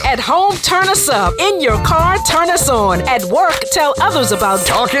At home, turn us up. In your car, turn us on. At work, tell others about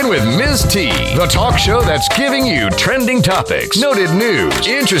Talking with Ms. T, the talk show that's giving you trending topics, noted news,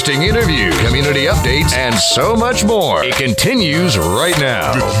 interesting interviews, community updates, and so much more. It continues right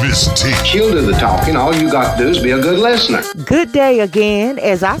now. With Ms. T. She'll do the talking. All you got to do is be a good listener. Good day again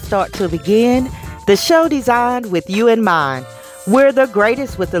as I start to begin the show designed with you in mind. We're the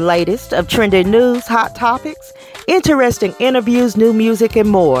greatest with the latest of trending news, hot topics, interesting interviews, new music, and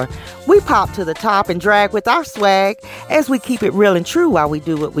more. We pop to the top and drag with our swag as we keep it real and true while we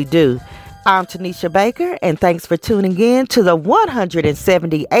do what we do. I'm Tanisha Baker, and thanks for tuning in to the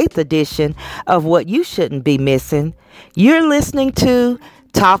 178th edition of What You Shouldn't Be Missing. You're listening to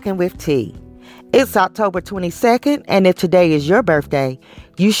Talking with T. It's October 22nd, and if today is your birthday,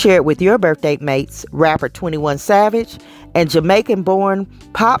 you share it with your birthday mates, rapper 21 Savage and Jamaican-born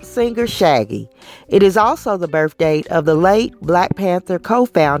pop singer Shaggy. It is also the birth date of the late Black Panther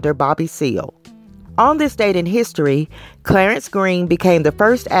co-founder Bobby Seale. On this date in history, Clarence Green became the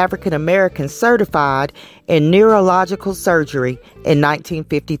first African-American certified in neurological surgery in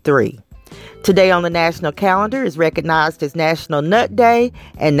 1953. Today on the national calendar is recognized as National Nut Day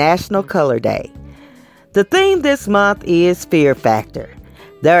and National Color Day. The theme this month is Fear Factor.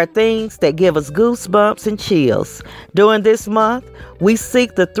 There are things that give us goosebumps and chills. During this month, we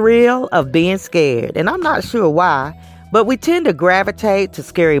seek the thrill of being scared, and I'm not sure why, but we tend to gravitate to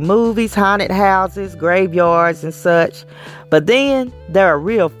scary movies, haunted houses, graveyards, and such. But then there are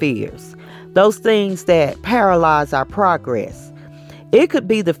real fears, those things that paralyze our progress. It could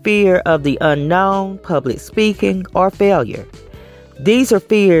be the fear of the unknown, public speaking, or failure. These are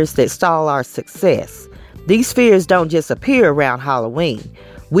fears that stall our success. These fears don't just appear around Halloween.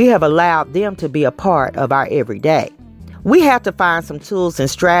 We have allowed them to be a part of our everyday. We have to find some tools and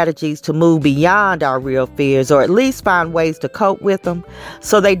strategies to move beyond our real fears, or at least find ways to cope with them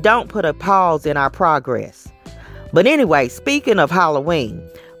so they don't put a pause in our progress. But anyway, speaking of Halloween,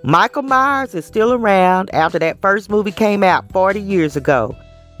 Michael Myers is still around after that first movie came out 40 years ago.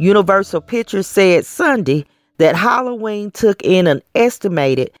 Universal Pictures said Sunday that Halloween took in an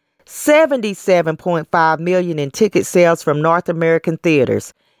estimated $77.5 million in ticket sales from North American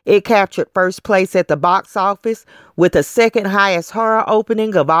theaters. It captured first place at the box office with the second highest horror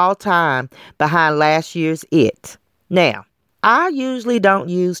opening of all time behind last year's It. Now, I usually don't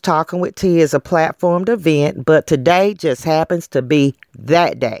use Talking with T as a platformed event, but today just happens to be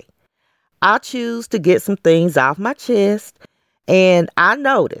that day. I choose to get some things off my chest, and I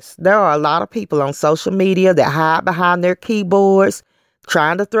notice there are a lot of people on social media that hide behind their keyboards,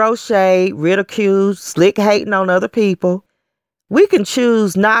 trying to throw shade, ridicule, slick hating on other people. We can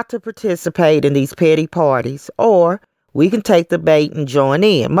choose not to participate in these petty parties, or we can take the bait and join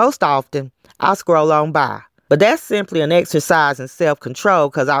in. Most often, I scroll on by. But that's simply an exercise in self-control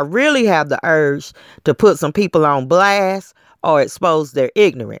because I really have the urge to put some people on blast or expose their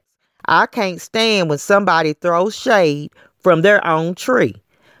ignorance. I can't stand when somebody throws shade from their own tree.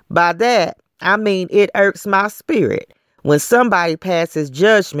 By that, I mean it irks my spirit when somebody passes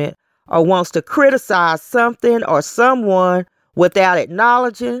judgment or wants to criticize something or someone without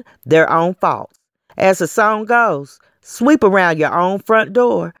acknowledging their own faults. As the song goes, sweep around your own front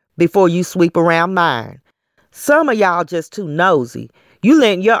door before you sweep around mine. Some of y'all just too nosy. You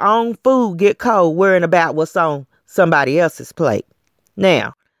letting your own food get cold worrying about what's on somebody else's plate.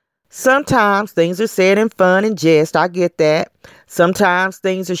 Now, sometimes things are said in fun and jest. I get that. Sometimes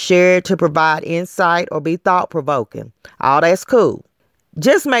things are shared to provide insight or be thought-provoking. All that's cool.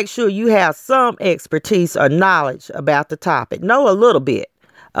 Just make sure you have some expertise or knowledge about the topic. Know a little bit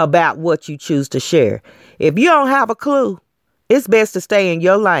about what you choose to share. If you don't have a clue, it's best to stay in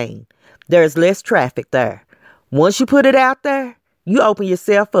your lane. There's less traffic there. Once you put it out there, you open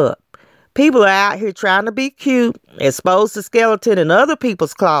yourself up. People are out here trying to be cute, expose the skeleton in other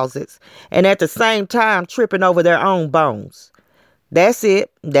people's closets, and at the same time tripping over their own bones. That's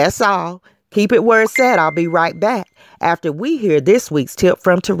it. That's all. Keep it where it's at. I'll be right back after we hear this week's tip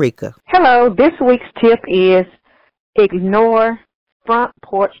from Tarika. Hello. This week's tip is ignore front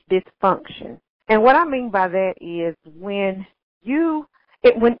porch dysfunction. And what I mean by that is when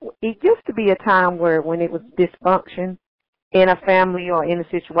it used to be a time where when it was dysfunction in a family or in a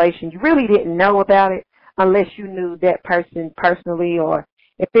situation, you really didn't know about it unless you knew that person personally, or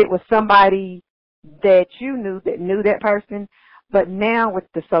if it was somebody that you knew that person. But now with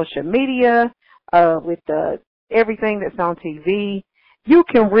the social media, with everything that's on TV, you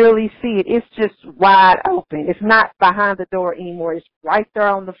can really see it. It's just wide open. It's not behind the door anymore. It's right there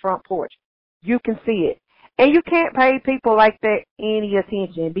on the front porch. You can see it. And you can't pay people like that any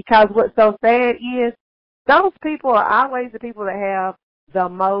attention, because what's so sad is those people are always the people that have the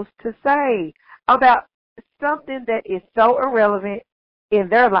most to say about something that is so irrelevant in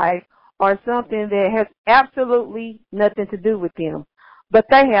their life or something that has absolutely nothing to do with them. But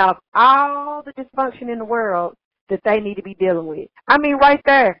they have all the dysfunction in the world that they need to be dealing with. I mean, right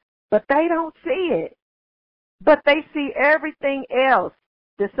there. But they don't see it. But they see everything else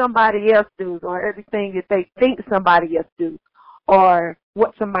that somebody else does, or everything that they think somebody else does, or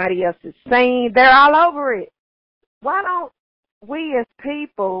what somebody else is saying. They're all over it. Why don't we as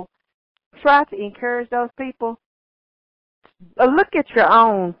people try to encourage those people? Look at your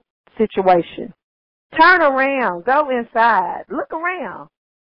own situation. Turn around. Go inside. Look around.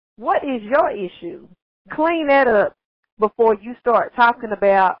 What is your issue? Clean that up before you start talking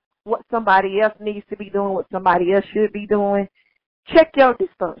about what somebody else needs to be doing, what somebody else should be doing. Check your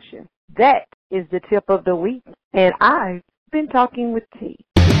dysfunction. That is the tip of the week. And I've been talking with T.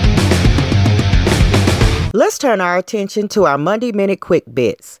 Let's turn our attention to our Monday Minute Quick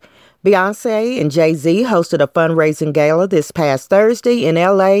Bits. Beyonce and Jay-Z hosted a fundraising gala this past Thursday in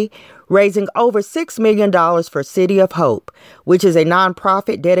L.A., raising over $6 million for City of Hope, which is a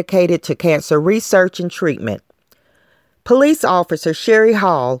nonprofit dedicated to cancer research and treatment. Police officer Sherry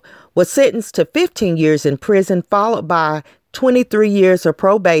Hall was sentenced to 15 years in prison, followed by 23 years of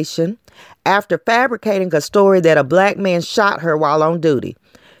probation, after fabricating a story that a black man shot her while on duty.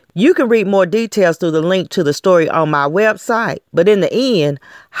 You can read more details through the link to the story on my website, but in the end,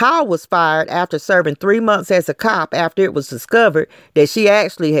 Hall was fired after serving 3 months as a cop after it was discovered that she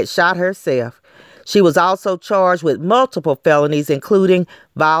actually had shot herself. She was also charged with multiple felonies, including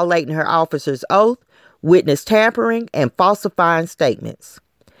violating her officer's oath, witness tampering, and falsifying statements.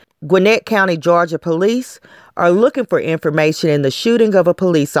 Gwinnett County, Georgia police are looking for information in the shooting of a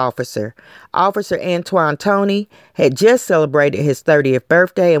police officer. Officer Antoine Tony had just celebrated his 30th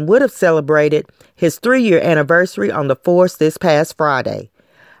birthday and would have celebrated his 3-year anniversary on the force this past Friday.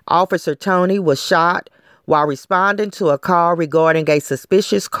 Officer Tony was shot while responding to a call regarding a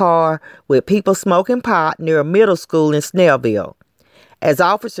suspicious car with people smoking pot near a middle school in Snellville. As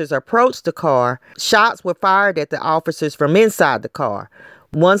officers approached the car, shots were fired at the officers from inside the car.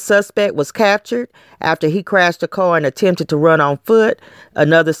 One suspect was captured after he crashed the car and attempted to run on foot.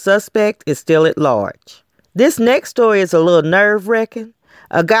 Another suspect is still at large. This next story is a little nerve-wracking.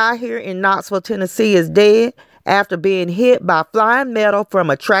 A guy here in Knoxville, Tennessee is dead after being hit by flying metal from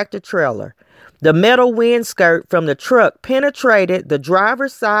a tractor trailer. The metal windskirt from the truck penetrated the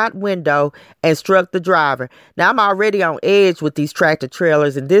driver's side window and struck the driver. Now, I'm already on edge with these tractor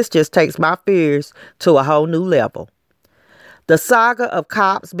trailers, and this just takes my fears to a whole new level. The saga of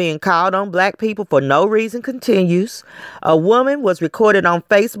cops being called on black people for no reason continues. A woman was recorded on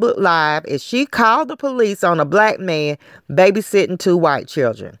Facebook Live as she called the police on a black man babysitting 2 white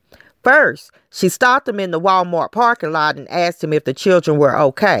children. First, she stopped him in the Walmart parking lot and asked him if the children were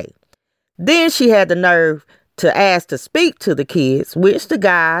okay. Then she had the nerve to ask to speak to the kids, which the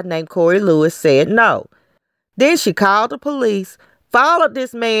guy named Corey Lewis said no. Then she called the police, followed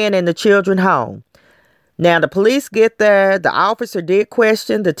this man and the children home. Now, the police get there. The officer did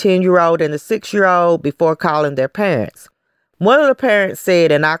question the 10-year-old and the 6-year-old before calling their parents. One of the parents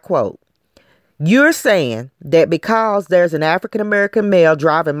said, and I quote, "You're saying that because there's an African-American male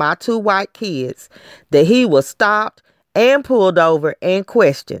driving my 2 white kids, that he was stopped and pulled over and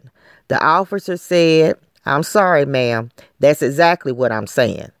questioned." The officer said, "I'm sorry, ma'am. That's exactly what I'm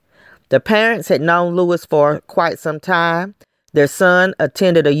saying." The parents had known Lewis for quite some time. Their son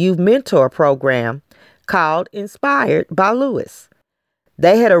attended a youth mentor program called Inspired by Lewis.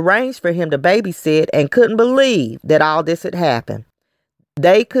 They had arranged for him to babysit and couldn't believe that all this had happened.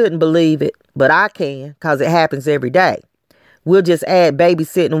 They couldn't believe it, but I can, because it happens every day. We'll just add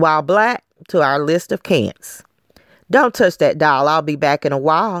babysitting while black to our list of can'ts. Don't touch that dial. I'll be back in a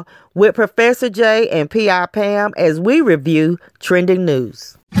while with Professor J and P.I. Pam as we review trending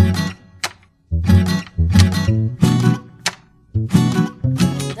news.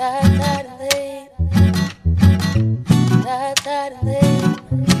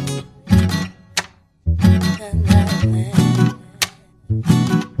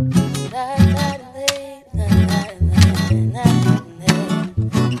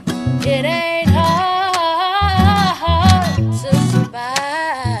 It ain't hard to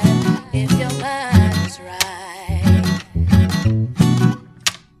survive if your mind is right.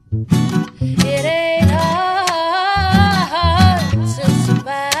 It ain't hard to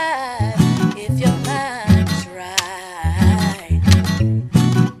survive if your mind is right.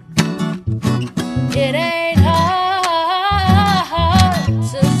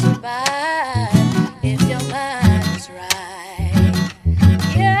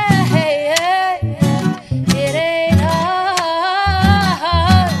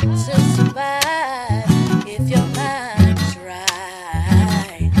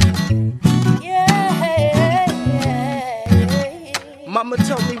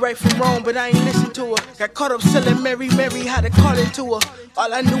 right from wrong, but I ain't listen to her. Got caught up selling Mary, how to call into her.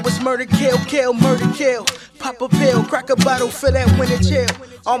 All I knew was murder, kill, murder, kill. Pop a pill, crack a bottle, fill that winter chill.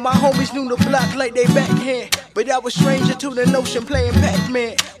 All my homies knew the block like they backhand, but I was stranger to the notion playing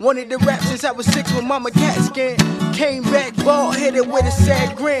Pac-Man. Wanted to rap since I was 6 with mama cat scan. Came back bald headed with a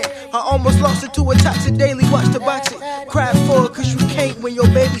sad grin. I almost lost it to a toxic daily, watched the box it. Cried for it cause you can't when your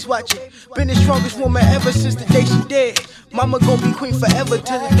baby's watching. Been the strongest woman ever since the day she dead. Mama gon' be queen forever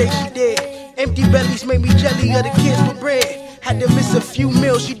till the day she dead. Empty bellies made me jelly of the kids with bread. Had to miss a few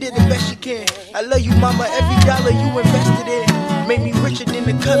meals, she did the best she can. I love you, mama, every dollar you invested in made me richer than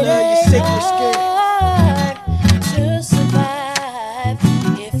the color of your sacred skin. To survive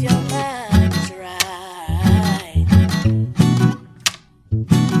if your mind is right.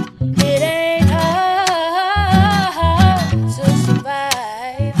 It ain't hard to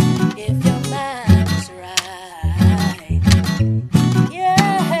survive if your mind is right.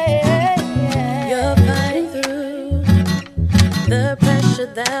 Yeah. You're fighting through the pressure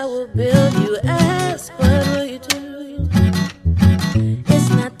that will build you. Ask, what will you do? It's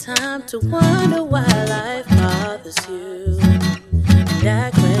not time to wonder why life bothers you. And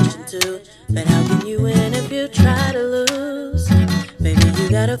I question too, but how can you win if you try to lose? Maybe you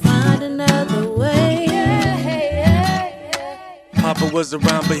gotta find another way. Papa was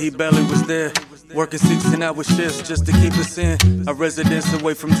around, but he barely was there. Working 16-hour shifts just to keep us in a residence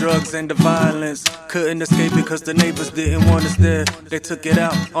away from drugs and the violence. Couldn't escape because the neighbors didn't want us there. They took it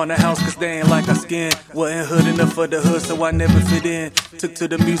out on the house cause they ain't like our skin. Wasn't hood enough for the hood, so I never fit in. Took to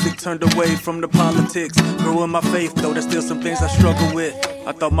the music, turned away from the politics. Grew in my faith, though there's still some things I struggle with.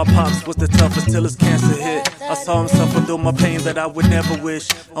 I thought my pops was the toughest till his cancer hit. I saw him suffer through my pain that I would never wish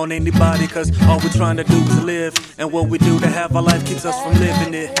on anybody, cause all we're trying to do is live. And what we do to have our life keeps us from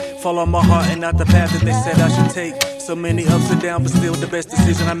living it. Follow my heart and not the path that they said I should take. So many ups and downs, but still the best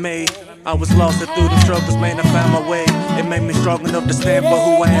decision I made. I was lost and through the struggles, man, I found my way. It made me strong enough to stand for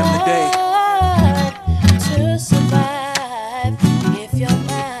who I am today. To survive if your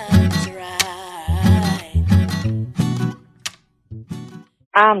mind's right.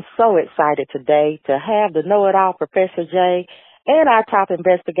 I'm so excited today to have the know-it-all Professor J and our top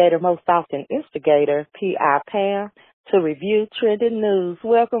investigator, most often instigator, P.I. Pam, to review trending news.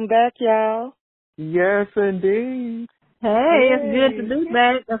 Welcome back, y'all. Yes, indeed. Hey, it's good to be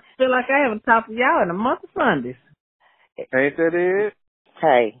back. I feel like I haven't talked to y'all in a month of Sundays. Ain't that it?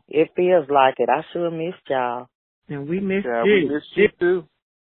 Hey, it feels like it. I sure missed y'all. And we missed Yeah, you. we missed you too.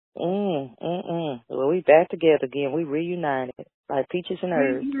 Well, we back together again. We reunited like peaches and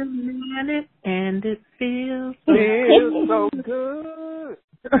herbs. Reunited, and it feels so good.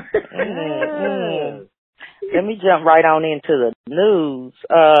 Let me jump right on into the news.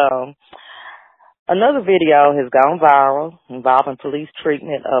 Another video has gone viral involving police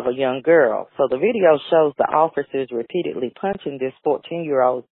treatment of a young girl. So the video shows the officers repeatedly punching this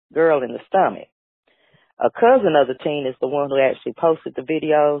 14-year-old girl in the stomach. A cousin of the teen is the one who actually posted the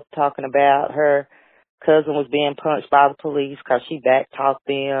video talking about her cousin was being punched by the police because she backtalked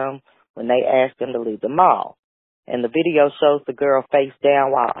them when they asked them to leave the mall. And the video shows the girl face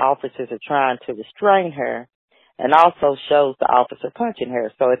down while officers are trying to restrain her, and also shows the officer punching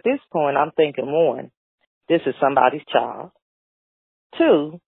her. So at this point, I'm thinking, one, this is somebody's child.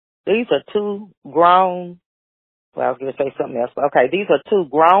 Two, these are two grown, well, I was going to say something else, but okay, these are two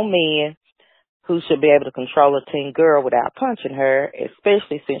grown men who should be able to control a teen girl without punching her,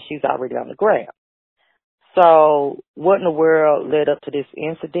 especially since she's already on the ground. So what in the world led up to this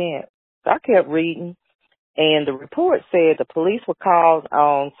incident? I kept reading, and the report said the police were called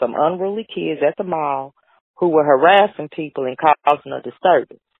on some unruly kids at the mall who were harassing people and causing a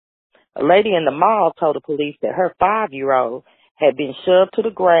disturbance. A lady in the mall told the police that her 5-year-old had been shoved to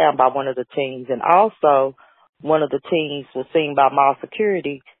the ground by one of the teens, and also one of the teens was seen by mall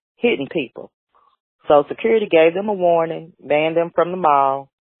security hitting people. So security gave them a warning, banned them from the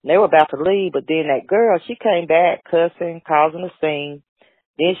mall. They were about to leave, but then that girl, she came back cussing, causing a scene.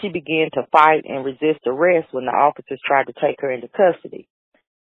 Then she began to fight and resist arrest when the officers tried to take her into custody.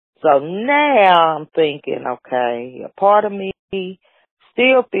 So now I'm thinking, okay, a part of me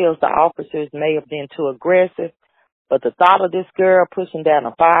still feels the officers may have been too aggressive, but the thought of this girl pushing down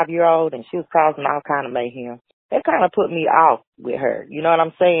a 5-year-old and she was causing all kind of mayhem, that kind of put me off with her. You know what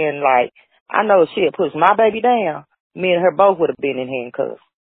I'm saying? Like, I know if she had pushed my baby down, me and her both would have been in handcuffs.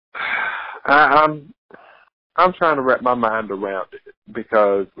 I'm trying to wrap my mind around it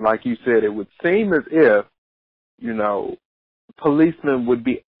because, like you said, it would seem as if, you know, policemen would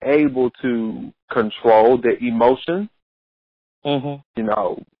be able to control their emotions. Mm-hmm. You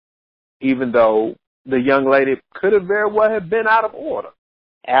know, even though the young lady could have very well have been out of order.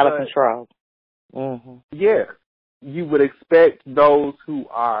 Out of control. Mm-hmm. Yes. You would expect those who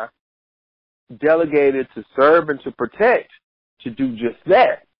are delegated to serve and to protect to do just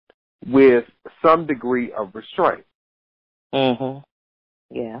that with some degree of restraint. Mm-hmm.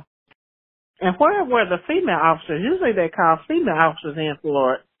 Yeah. And where were the female officers? Usually they call female officers in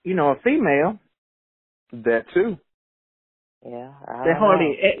for, a female. That too. Yeah.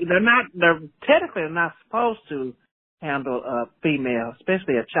 They're technically not supposed to handle a female,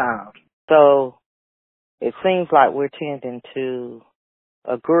 especially a child. So it seems like we're tending to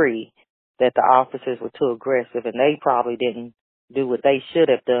agree that the officers were too aggressive and they probably didn't do what they should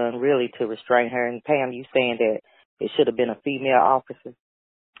have done really to restrain her. And Pam, you saying that it should have been a female officer?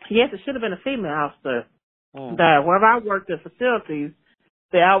 Yes, it should have been a female officer. Mm. Wherever I worked at facilities,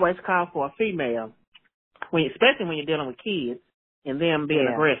 they always call for a female, especially when you're dealing with kids and them being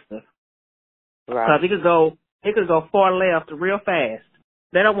aggressive. Right. Because it could go far left real fast.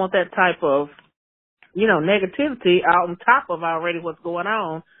 They don't want that type of, negativity out on top of already what's going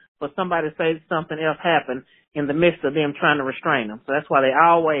on for somebody to say something else happened in the midst of them trying to restrain them. So that's why they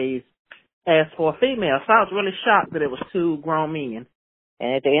always ask for a female. So I was really shocked that it was two grown men.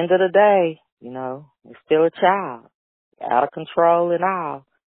 And at the end of the day, it's still a child. Out of control and all.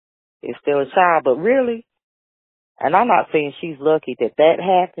 It's still a child. But really, and I'm not saying she's lucky that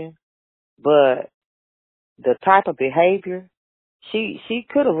happened, but the type of behavior, she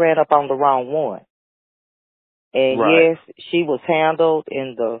could have ran up on the wrong one. And right. yes, she was handled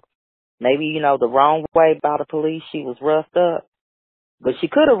in the wrong way by the police. She was roughed up. But she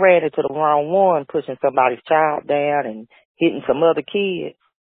could have ran into the wrong one, pushing somebody's child down and hitting some other kids.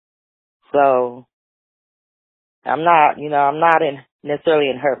 So I'm not necessarily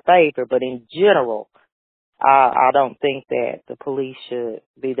in her favor, but in general, I don't think that the police should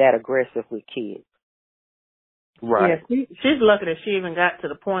be that aggressive with kids. Right. Yeah, she's lucky that she even got to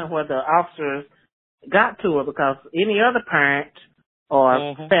the point where the officers got to her, because any other parent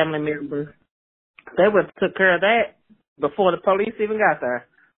or family member, they would have took care of that before the police even got there.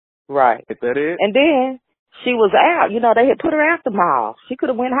 Right. Is that it? And then she was out. They had put her out the mall. She could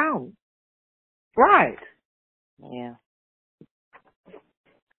have went home. Right. Yeah.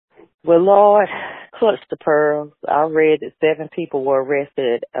 Well, Lord, clutch the pearls. I read that 7 people were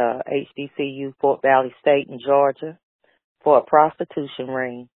arrested at HBCU Fort Valley State in Georgia for a prostitution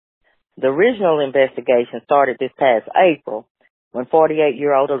ring. The original investigation started this past April when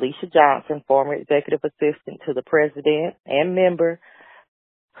 48-year-old Alicia Johnson, former executive assistant to the president and member,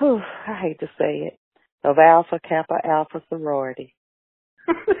 I hate to say it, of Alpha Kappa Alpha sorority,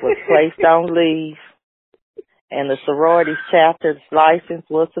 was placed on leave, and the sorority's chapter's license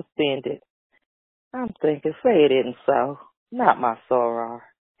was suspended. I'm thinking, say it isn't so. Not my soror.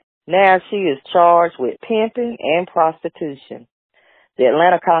 Now she is charged with pimping and prostitution. The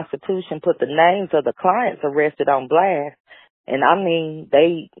Atlanta Constitution put the names of the clients arrested on blast. And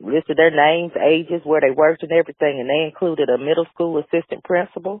they listed their names, ages, where they worked and everything. And they included a middle school assistant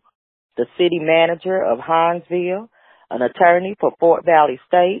principal, the city manager of Hinesville, an attorney for Fort Valley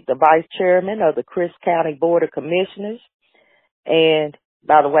State, the vice chairman of the Crisp County Board of Commissioners. And,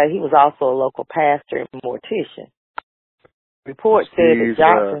 by the way, he was also a local pastor and mortician. Report said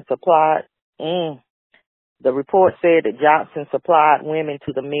that Johnson supplied women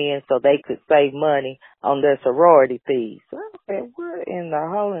to the men so they could save money on their sorority fees. So I said, what in the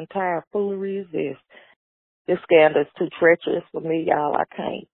whole entire foolery is this? This scandal is too treacherous for me, y'all. I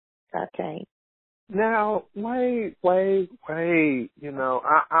can't. Now, wait. I'm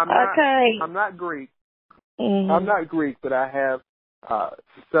not Greek. Mm-hmm. I'm not Greek, but I have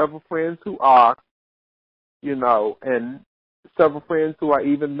several friends who are, and several friends who are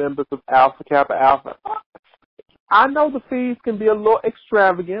even members of Alpha Kappa Alpha. I know the fees can be a little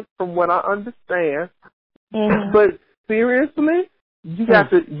extravagant from what I understand, but seriously, you got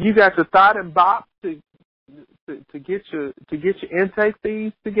to thought and bop to get your intake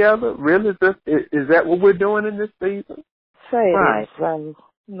fees together. Really, is that what we're doing in this season? Right.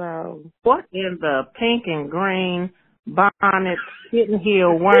 No. What in the pink and green bonnet, kitten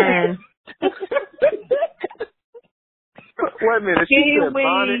heel wearing? Wait a minute. She said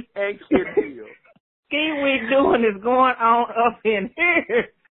bonnet and kitten heel. Ski week doing is going on up in here.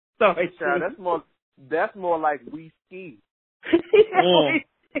 Sorry, child, that's more like we ski.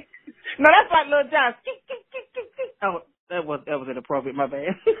 No, that's like Lil John. Oh, that was inappropriate. My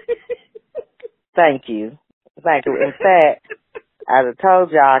bad. Thank you. In fact, as I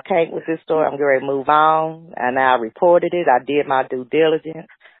told y'all, I can't with this story. I'm going to move on, and I reported it. I did my due diligence.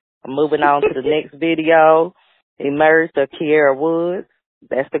 I'm moving on to the next video. Emerged of Kiera Woods.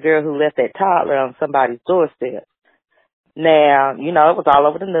 That's the girl who left that toddler on somebody's doorstep. Now, you know, it was all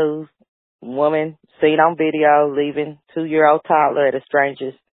over the news. Woman seen on video leaving 2-year-old toddler at a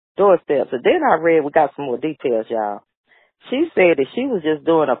stranger's doorstep. So then I read, we got some more details, y'all. She said that she was just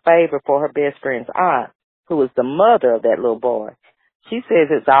doing a favor for her best friend's aunt, who was the mother of that little boy. She says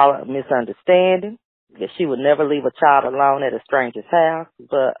it's all a misunderstanding, that she would never leave a child alone at a stranger's house.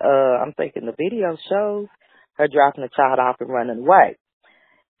 But I'm thinking the video shows her dropping the child off and running away.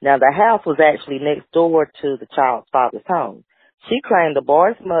 Now, the house was actually next door to the child's father's home. She claimed the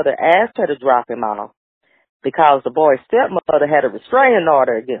boy's mother asked her to drop him off because the boy's stepmother had a restraining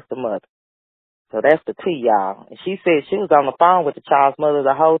order against the mother. So that's the tea, y'all. And she said she was on the phone with the child's mother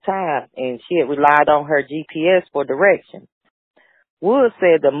the whole time, and she had relied on her GPS for directions. Wood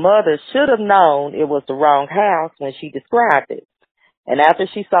said the mother should have known it was the wrong house when she described it. And after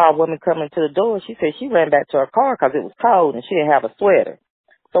she saw a woman coming to the door, she said she ran back to her car because it was cold and she didn't have a sweater.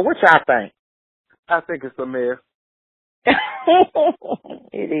 So what y'all think? I think it's a mess.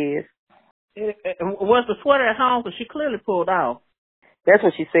 It is. Was the sweater at home? Because she clearly pulled off. That's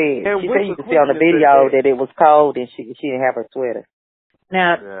what she said. And she said you could see on the video that it was cold and she didn't have her sweater.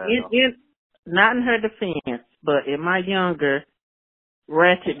 Now, not in her defense, but in my younger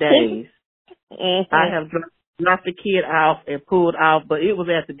ratchet days, I have dropped the kid off and pulled off, but it was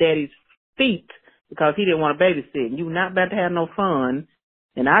at the daddy's feet because he didn't want to babysit. You not about to have no fun,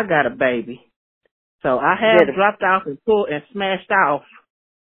 and I got a baby. So I have dropped off and pulled and smashed off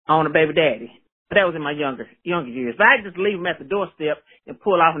on the baby daddy. But that was in my younger years. But I just leave him at the doorstep and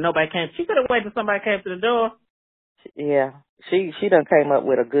pull off and nobody came. She could have waited until somebody came to the door. Yeah, she done came up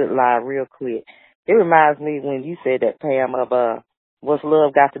with a good lie real quick. It reminds me when you said that, Pam, of what's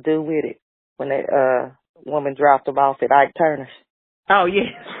love got to do with it? When that woman dropped him off at Ike Turner's. Oh,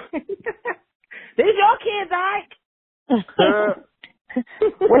 yes. These your kids, Ike?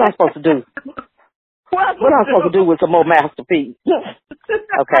 What am I supposed to do? What am I supposed to do with some more masterpiece?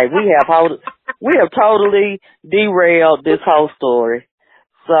 Okay, we have totally derailed this whole story.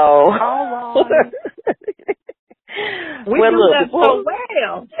 So, all right. We do that so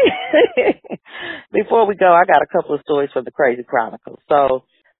well. Before we go, I got a couple of stories from the Crazy Chronicles. So,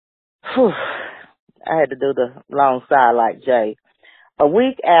 I had to do the long side like Jay. A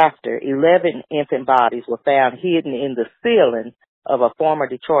week after, 11 infant bodies were found hidden in the ceiling of a former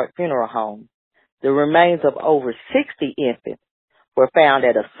Detroit funeral home. The remains of over 60 infants were found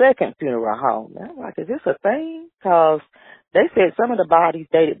at a second funeral home. I'm like, is this a thing? Because they said some of the bodies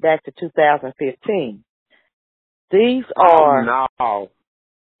dated back to 2015. These are... Oh, no.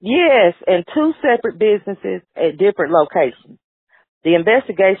 Yes, and 2 separate businesses at different locations. The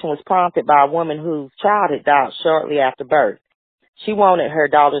investigation was prompted by a woman whose child had died shortly after birth. She wanted her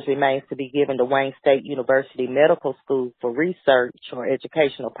daughter's remains to be given to Wayne State University Medical School for research or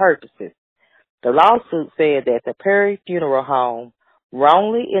educational purposes. The lawsuit said that the Perry Funeral Home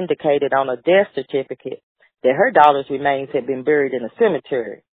wrongly indicated on a death certificate that her daughter's remains had been buried in a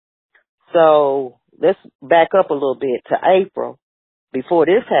cemetery. So let's back up a little bit to April before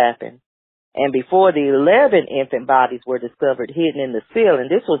this happened and before the 11 infant bodies were discovered hidden in the ceiling.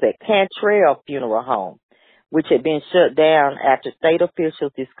 This was at Cantrell Funeral Home, which had been shut down after state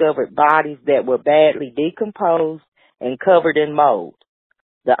officials discovered bodies that were badly decomposed and covered in mold.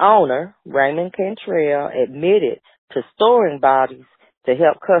 The owner, Raymond Cantrell, admitted to storing bodies to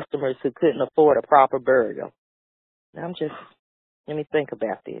help customers who couldn't afford a proper burial. Let me think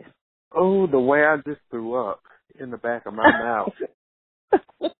about this. Oh, the way I just threw up in the back of my mouth.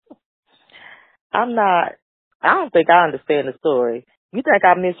 I don't think I understand the story. You think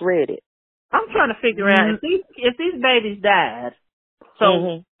I misread it? I'm trying to figure out if these babies died,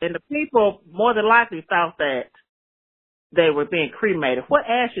 and the people more than likely thought that they were being cremated. What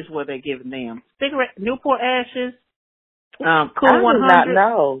ashes were they giving them? Newport ashes? Cool 100? I do not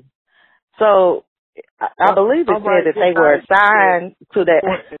know. So, I believe it said that they were assigned to that.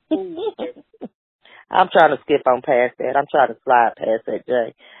 I'm trying to skip on past that. I'm trying to slide past that,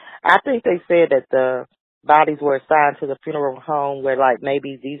 Jay. I think they said that the bodies were assigned to the funeral home where, like,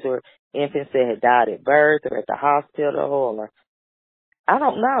 maybe these were infants that had died at birth or at the hospital or I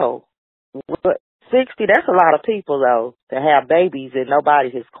don't know. But 60, that's a lot of people, though, to have babies and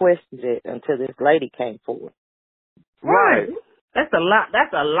nobody has questioned it until this lady came forward. Right. That's a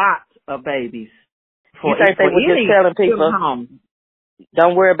lot of babies. You think they were just telling people,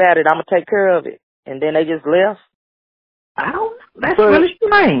 don't worry about it, I'm going to take care of it, and then they just left? I don't know. That's really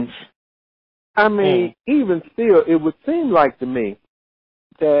strange. I mean, even still, it would seem like to me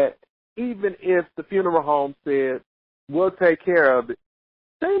that even if the funeral home said, we'll take care of it,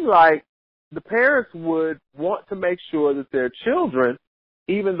 it seems like the parents would want to make sure that their children,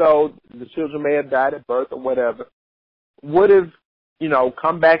 even though the children may have died at birth or whatever, would have,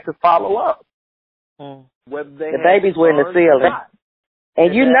 come back to follow up. Whether the babies were in the ceiling.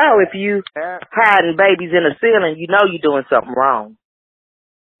 And if you hiding babies in the ceiling, you're doing something wrong.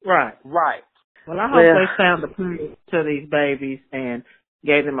 Right. Well, I hope they found the parents to these babies and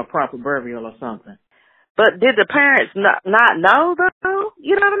gave them a proper burial or something. But did the parents not know, though?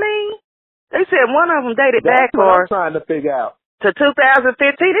 You know what I mean? They said one of them dated back I'm trying to figure out. To 2015.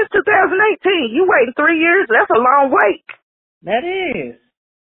 It's 2018. You waiting 3 years? That's a long wait. That is.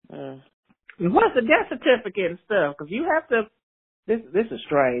 What's the death certificate and stuff? Because you have to. This is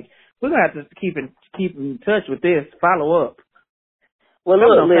strange. We're gonna have to keep in touch with this. Follow up. Well,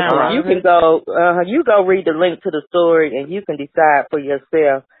 look, listen. You can go. You go read the link to the story, and you can decide for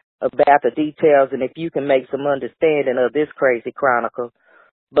yourself about the details and if you can make some understanding of this crazy chronicle.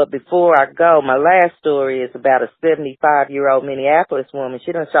 But before I go, my last story is about a 75-year-old Minneapolis woman.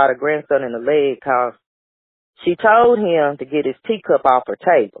 She done shot her grandson in the leg because she told him to get his teacup off her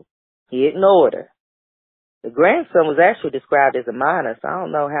table. He ignored her. The grandson was actually described as a minor, so I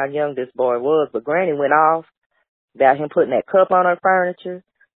don't know how young this boy was, but Granny went off about him putting that cup on her furniture.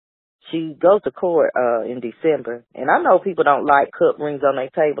 She goes to court in December, and I know people don't like cup rings on their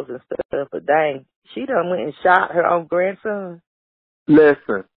tables and stuff, but dang, she done went and shot her own grandson.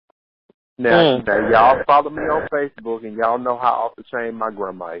 Listen, now y'all follow me on Facebook, and y'all know how off the chain my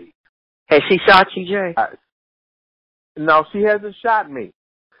grandma is. Has she shot you, Jay? No, she hasn't shot me,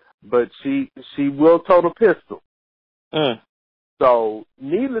 but she will tote a pistol. So,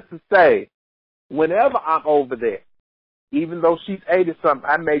 needless to say, whenever I'm over there, even though she's 80-something,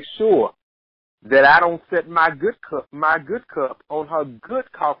 I make sure that I don't set my good cup on her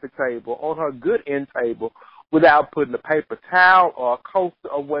good coffee table, on her good end table, without putting a paper towel or a coaster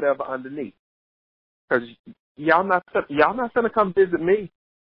or whatever underneath. Because y'all not gonna come visit me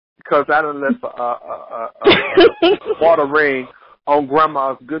because I done left a water ring on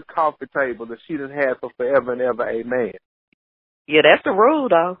Grandma's good coffee table that she done had for forever and ever. Amen. Yeah, that's the rule,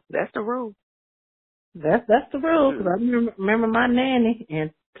 though. That's the rule. That's the rule. Cause I remember my nanny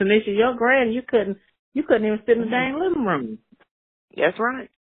and Tanisha, your granny. You couldn't even sit in the dang living room. That's right.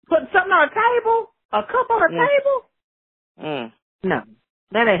 Putting something on a table, a cup on a table. No,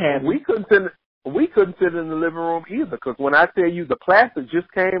 that ain't happening. We couldn't sit in the living room either. Because when I tell you the plastic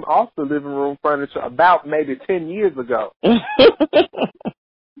just came off the living room furniture about maybe 10 years ago. You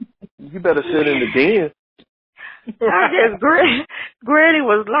better sit in the den. I guess Granny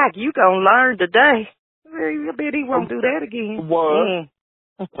was like, you gonna learn today. I bet he won't do that again. Was.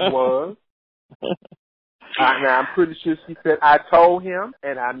 Now, I'm pretty sure she said, I told him,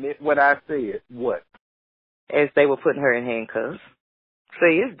 and I meant what I said. What? As they were putting her in handcuffs.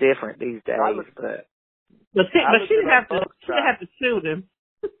 See, it's different these days. But she didn't have to shoot him.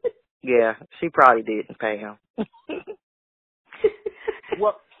 Yeah, she probably didn't pay him.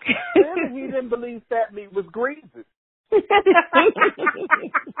 Well, clearly he didn't believe fat meat was greasy.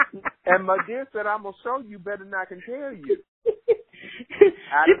 And my dear said, I'm going to show you better than I can tell you.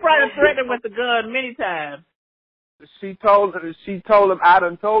 She probably threatened him with the gun many times. She told him, I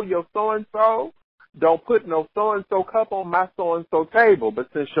done told your so-and-so, don't put no so-and-so cup on my so-and-so table. But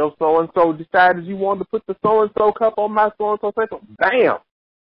since your so-and-so decided you wanted to put the so-and-so cup on my so-and-so table, bam.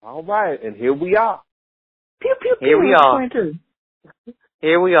 All right, and here we are. Pew, pew, pew. Here we are.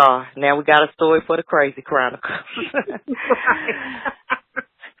 Here we are. Now we got a story for the Crazy Chronicles.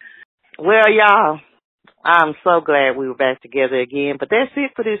 Well, y'all, I'm so glad we were back together again. But that's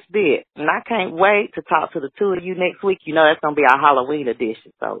it for this bit. And I can't wait to talk to the two of you next week. You know that's going to be our Halloween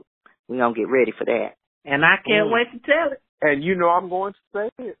edition. So we're going to get ready for that. And I can't wait to tell it. And you know I'm going to say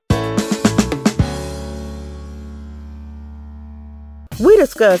it. We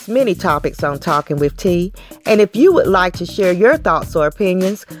discuss many topics on Talking with T, and if you would like to share your thoughts or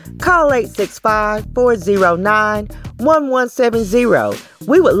opinions, call 865-409-1170.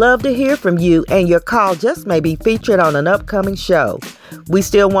 We would love to hear from you, and your call just may be featured on an upcoming show. We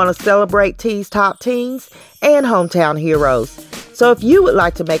still want to celebrate T's top teens and hometown heroes. So if you would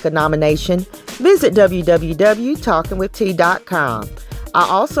like to make a nomination, visit www.talkingwitht.com. I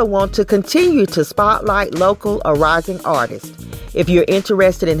also want to continue to spotlight local or rising artists. If you're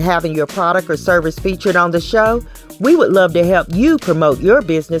interested in having your product or service featured on the show, we would love to help you promote your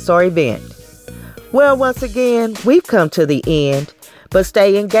business or event. Well, once again, we've come to the end, but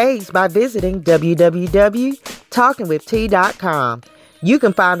stay engaged by visiting www.talkingwitht.com. You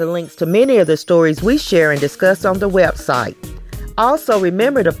can find the links to many of the stories we share and discuss on the website. Also,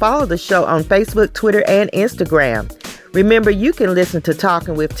 remember to follow the show on Facebook, Twitter, and Instagram. Remember, you can listen to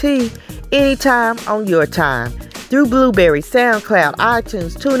Talking with T anytime on your time. through Blueberry, SoundCloud,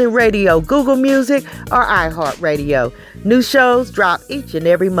 iTunes, TuneIn Radio, Google Music, or iHeartRadio. New shows drop each and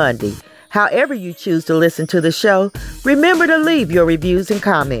every Monday. However you choose to listen to the show, remember to leave your reviews and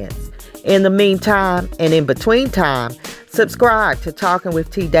comments. In the meantime, and in between time, subscribe to Talking with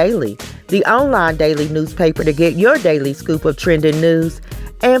T Daily, the online daily newspaper to get your daily scoop of trending news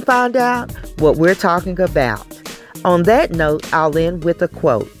and find out what we're talking about. On that note, I'll end with a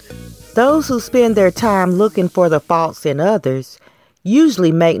quote. Those who spend their time looking for the faults in others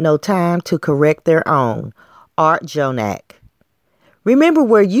usually make no time to correct their own. Art Jonak. Remember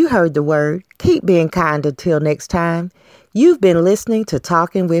where you heard the word. Keep being kind until next time. You've been listening to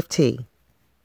Talking with T.